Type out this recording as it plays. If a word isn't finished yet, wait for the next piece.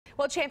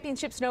Well,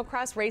 Championship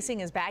Snowcross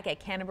racing is back at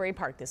Canterbury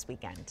Park this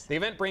weekend. The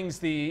event brings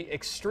the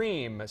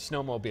extreme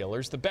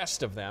snowmobilers, the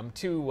best of them,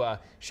 to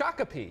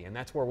Shakopee, and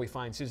that's where we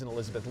find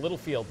Susan-Elizabeth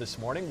Littlefield this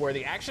morning, where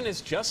the action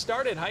has just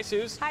started. Hi,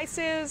 Suze. Hi,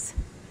 Suze.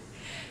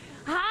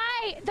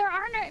 Hi, there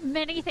aren't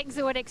many things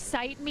that would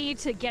excite me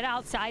to get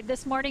outside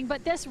this morning,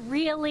 but this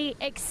really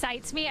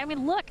excites me. I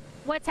mean, look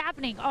what's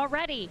happening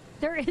already.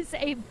 There is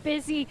a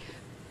busy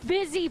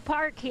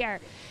park here.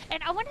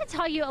 And I want to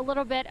tell you a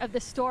little bit of the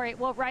story.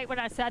 Well, right when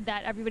I said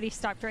that, everybody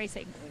stopped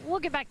racing. We'll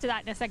get back to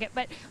that in a second,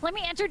 but let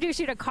me introduce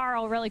you to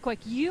Carl really quick.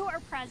 You are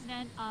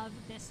president of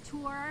this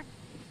tour,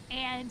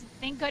 and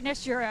thank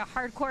goodness you're a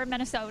hardcore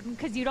Minnesotan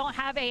because you don't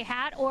have a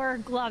hat or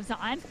gloves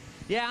on.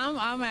 Yeah,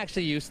 I'm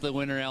actually used to the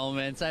winter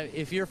elements.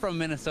 If you're from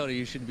Minnesota,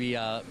 you should be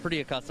pretty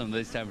accustomed to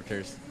these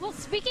temperatures. Well,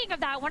 speaking of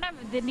that, one of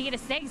the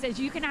neatest things is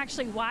you can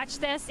actually watch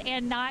this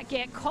and not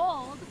get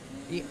cold.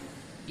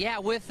 Yeah,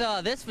 with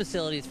this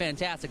facility, it's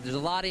fantastic. There's a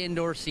lot of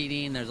indoor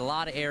seating. There's a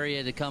lot of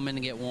area to come in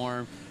and get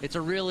warm. It's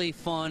a really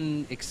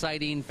fun,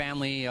 exciting,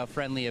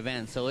 family-friendly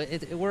event. So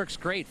it works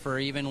great for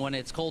even when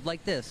it's cold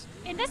like this.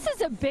 And this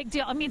is a big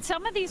deal. I mean,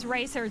 some of these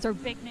racers are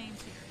big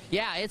names here.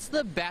 Yeah, it's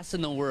the best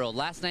in the world.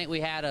 Last night we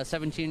had a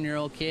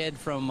 17-year-old kid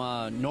from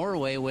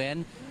Norway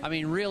win. I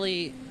mean,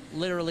 really,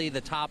 literally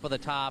the top of the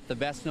top, the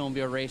best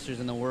snowmobile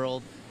racers in the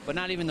world. But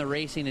not even the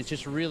racing, it's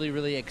just really,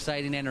 really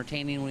exciting,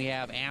 entertaining. We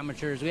have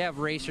amateurs, we have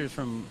racers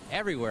from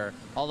everywhere,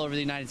 all over the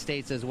United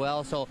States as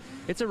well. So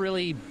it's a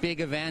really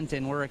big event,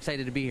 and we're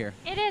excited to be here.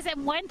 It is,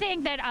 and one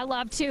thing that I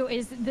love too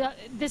is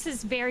this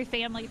is very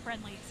family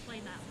friendly.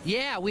 Explain that.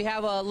 Yeah, we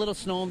have little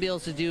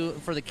snowmobiles to do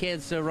for the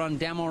kids to run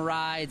demo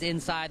rides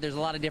inside. There's a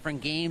lot of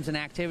different games and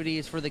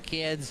activities for the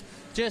kids.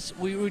 Just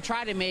we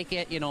try to make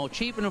it,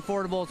 cheap and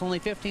affordable. It's only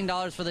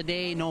 $15 for the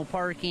day, no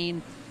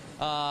parking.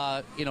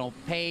 You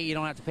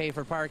don't have to pay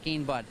for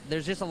parking, but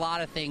there's just a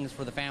lot of things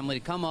for the family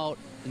to come out,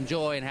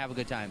 enjoy, and have a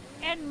good time.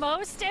 And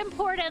most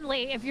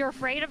importantly, if you're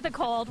afraid of the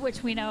cold,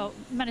 which we know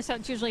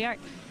Minnesotans usually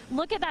aren't,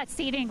 look at that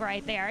seating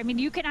right there. I mean,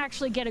 you can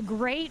actually get a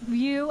great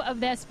view of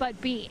this,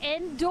 but be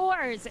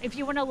indoors if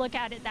you want to look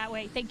at it that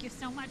way. Thank you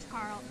so much,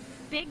 Carl.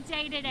 Big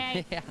day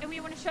today, yeah. And we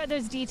want to show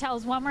those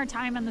details one more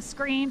time on the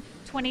screen.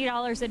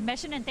 $20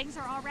 admission, and things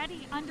are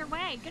already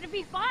underway. Going to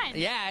be fun.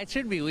 Yeah, it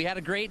should be. We had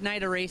a great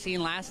night of racing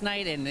last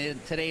night, and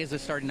today is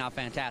just starting out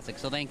fantastic,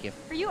 so thank you.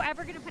 Are you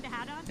ever going to put a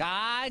hat on?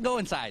 I go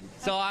inside,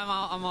 so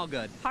I'm all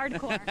good.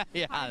 Hardcore.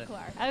 Yeah.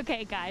 Hardcore.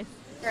 Okay, guys.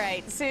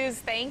 Great. Suze,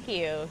 thank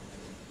you.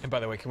 And by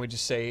the way, can we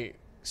just say,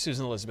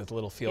 Susan-Elizabeth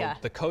Littlefield, Yeah.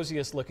 the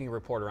coziest looking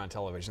reporter on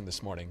television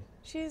this morning.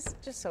 She's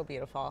just so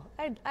beautiful.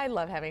 I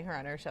love having her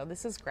on our show.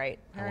 This is great.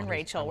 Her and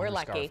Rachel, I we're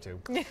want her lucky.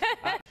 scarf, too.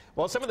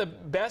 Well, some of the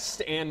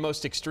best and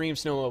most extreme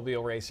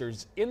snowmobile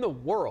racers in the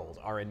world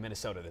are in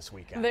Minnesota this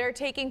weekend. They're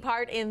taking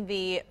part in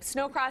the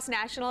Snowcross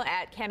National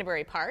at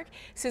Canterbury Park.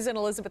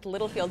 Susan-Elizabeth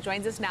Littlefield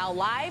joins us now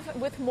live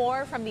with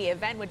more from the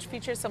event, which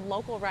features some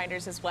local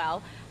riders as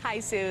well. Hi,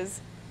 Suze.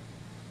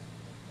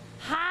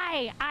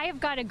 Hi, I've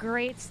got a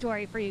great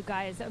story for you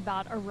guys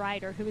about a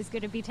rider who is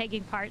going to be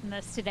taking part in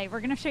this today.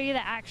 We're going to show you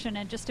the action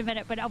in just a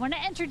minute, but I want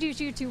to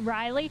introduce you to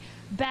Riley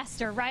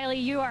Bester. Riley,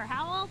 you are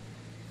how old?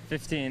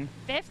 15.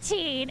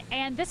 15,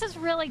 and this is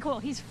really cool.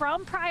 He's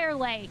from Prior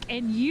Lake,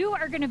 and you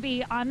are going to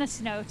be on the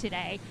snow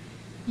today.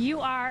 You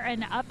are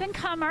an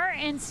up-and-comer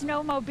in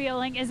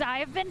snowmobiling, as I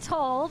have been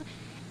told,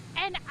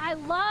 and I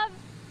love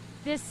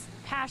this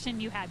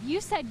passion you have.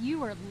 You said you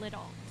were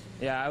little.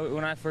 Yeah,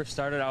 when I first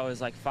started, I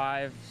was like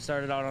 5,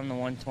 started out on the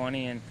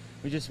 120, and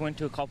we just went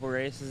to a couple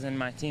races, and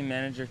my team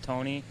manager,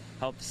 Tony,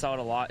 helped us out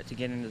a lot to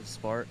get into the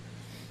sport.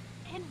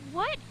 And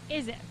what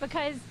is it?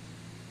 Because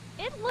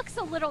it looks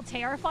a little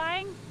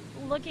terrifying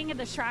looking at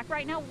the track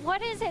right now.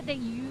 What is it that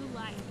you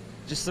like?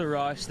 Just the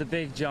rush, the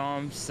big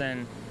jumps,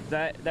 and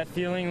that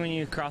feeling when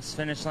you cross the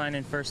finish line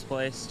in first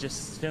place,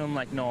 just feeling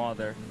like no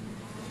other.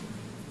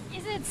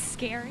 Is it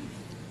scary?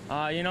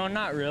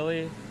 Not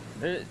really.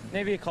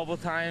 Maybe a couple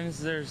times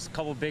there's a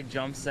couple big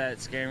jumps that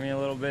scare me a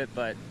little bit,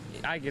 but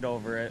I get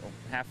over it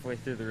halfway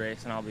through the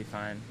race and I'll be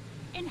fine.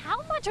 And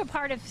how much a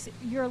part of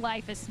your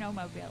life is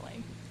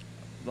snowmobiling?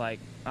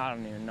 Like, I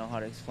don't even know how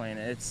to explain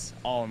it. It's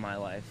all in my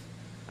life.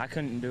 I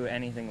couldn't do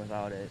anything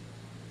without it.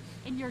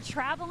 And you're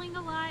traveling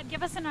a lot.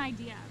 Give us an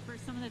idea for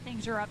some of the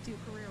things you're up to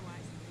career-wise.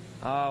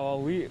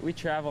 Well, we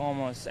travel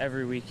almost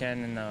every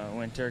weekend in the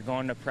winter,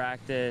 going to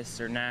practice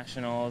or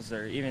nationals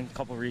or even a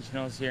couple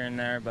regionals here and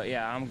there. But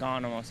yeah, I'm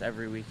gone almost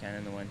every weekend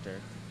in the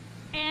winter.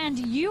 And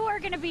you are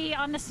going to be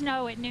on the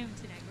snow at noon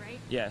today, right?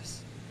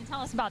 Yes. And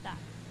tell us about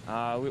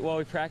that.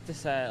 We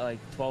practice at like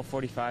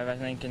 12:45, I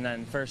think, and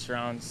then first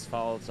rounds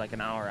follows like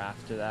an hour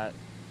after that.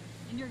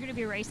 And you're going to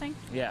be racing?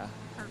 Yeah.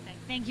 Perfect.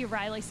 Thank you,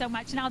 Riley, so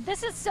much. Now,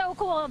 this is so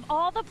cool. Of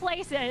all the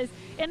places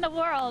in the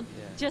world,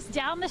 just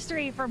down the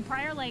street from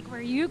Prior Lake,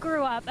 where you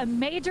grew up, a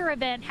major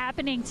event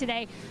happening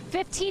today.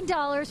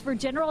 $15 for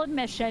general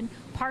admission.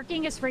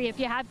 Parking is free if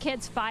you have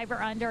kids 5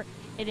 or under.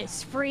 It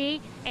is free,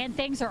 and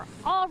things are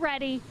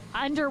already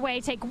underway.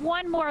 Take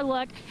one more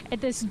look at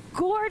this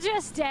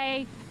gorgeous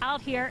day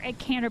out here at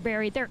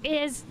Canterbury. There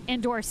is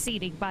indoor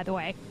seating, by the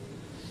way.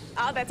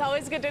 Oh, that's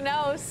always good to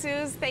know.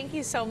 Suze, thank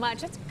you so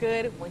much. That's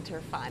good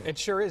winter fun. It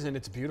sure is, and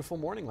it's a beautiful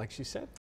morning, like she said.